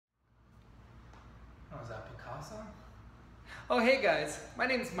song? Oh hey guys, my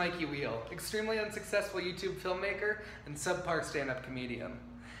name's Mikey Wheel, extremely unsuccessful YouTube filmmaker and subpar stand-up comedian.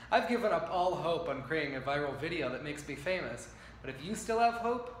 I've given up all hope on creating a viral video that makes me famous, but if you still have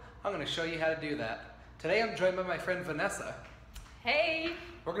hope, I'm going to show you how to do that. Today I'm joined by my friend Vanessa. Hey!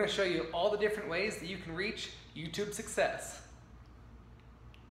 We're going to show you all the different ways that you can reach YouTube success.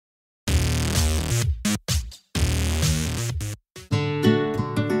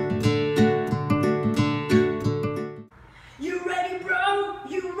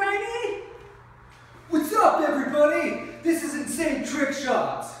 What's up, everybody? This is Insane Trick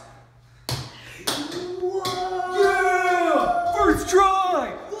Shots. Whoa. Yeah! First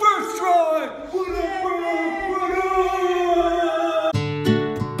try! First try! What up, bro? What up?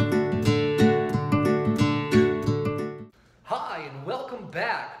 Hi, and welcome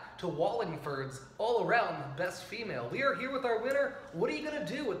back to Wallingford's All Around Best Female. We are here with our winner. What are you going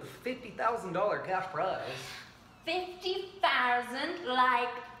to do with the $50,000 cash prize? 50,000, like,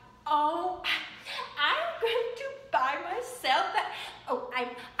 oh, I'm going to buy myself that. Oh,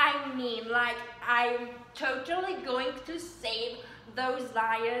 I mean, like, I'm totally going to save those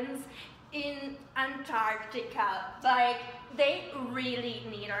lions in Antarctica. Like, they really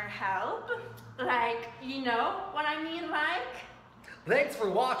need our help. Like, you know what I mean, like? Thanks for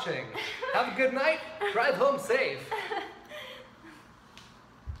watching. Have a good night. Drive home safe.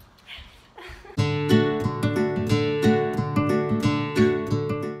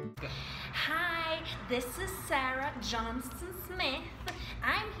 This is Sarah Johnston-Smith.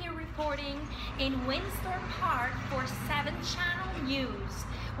 I'm here reporting in Windsor Park for 7 Channel News.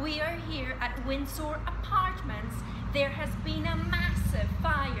 We are here at Windsor Apartments. There has been a massive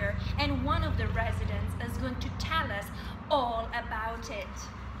fire and one of the residents is going to tell us all about it.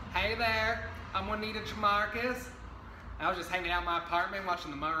 Hey there, I'm Juanita Jamarcus. I was just hanging out in my apartment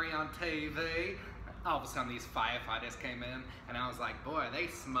watching the Murray on TV. All of a sudden these firefighters came in and I was like, boy, they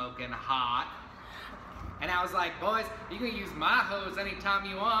smoking hot. And I was like, boys, you can use my hose anytime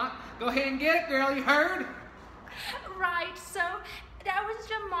you want. Go ahead and get it, girl, you heard? Right, so that was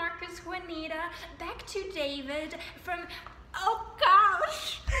Jamarcus, Juanita. Back to David from, oh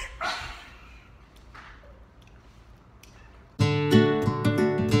gosh.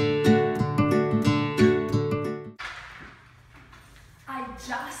 I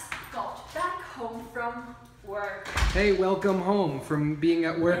just got back home from work. Hey, welcome home from being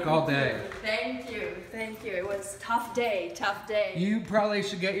at work all day. Thank you. It was a tough day. You probably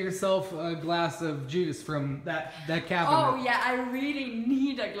should get yourself a glass of juice from that cabinet. Oh yeah, I really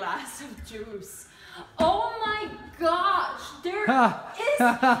need a glass of juice. Oh my gosh, there is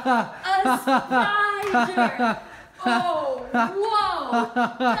a spider. Oh, whoa.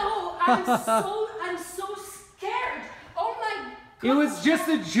 No, I'm so scared. Oh my God. It was just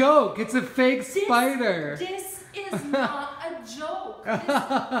a joke. It's a fake spider. This is not a joke.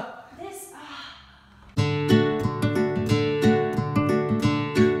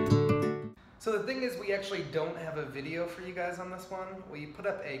 So the thing is, we actually don't have a video for you guys on this one. We put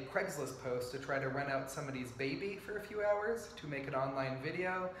up a Craigslist post to try to rent out somebody's baby for a few hours to make an online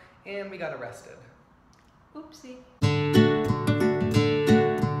video, and we got arrested. Oopsie.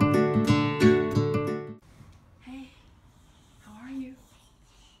 Hey, how are you?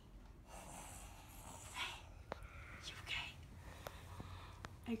 Hey, you okay?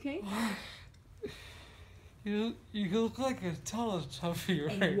 Okay? You look like a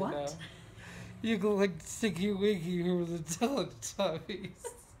Teletubby right what? now. You look like Sticky Wicky from the Teletubbies.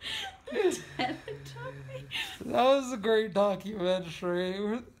 Teletubby? That was a great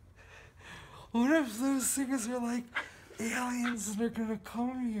documentary. What if those things are like aliens and they're gonna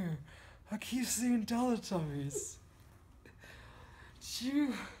come here? I keep seeing Teletubbies. Do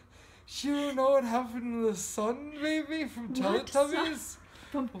you know what happened to the sun baby from Teletubbies?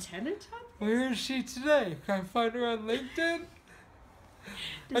 From Teletubbies? Where is she today? Can I find her on LinkedIn?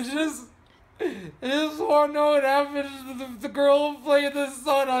 I just want to know what happened to the girl who played the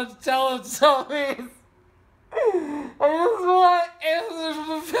sun on Teletubbies. I just want answers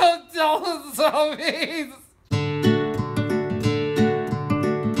about Teletubbies.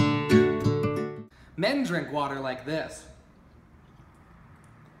 Men drink water like this.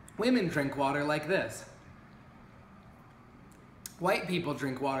 Women drink water like this. White people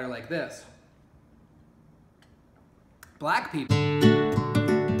drink water like this. Black people.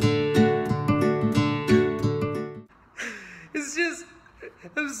 It's just,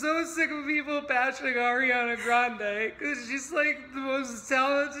 I'm so sick of people bashing Ariana Grande, because she's like the most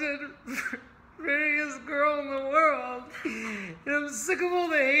talented, prettiest girl in the world. And I'm sick of all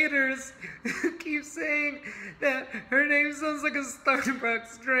the haters who keep saying that her name sounds like a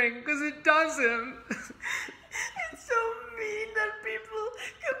Starbucks drink, because it doesn't.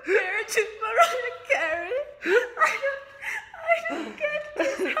 compare to Mariah Carey. I don't get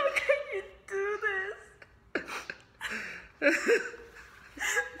this. How can you do this?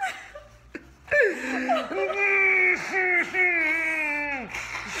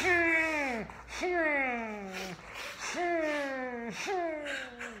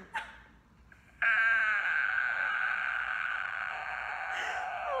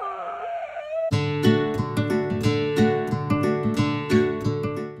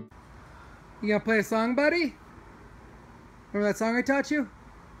 You gonna play a song, buddy? Remember that song I taught you?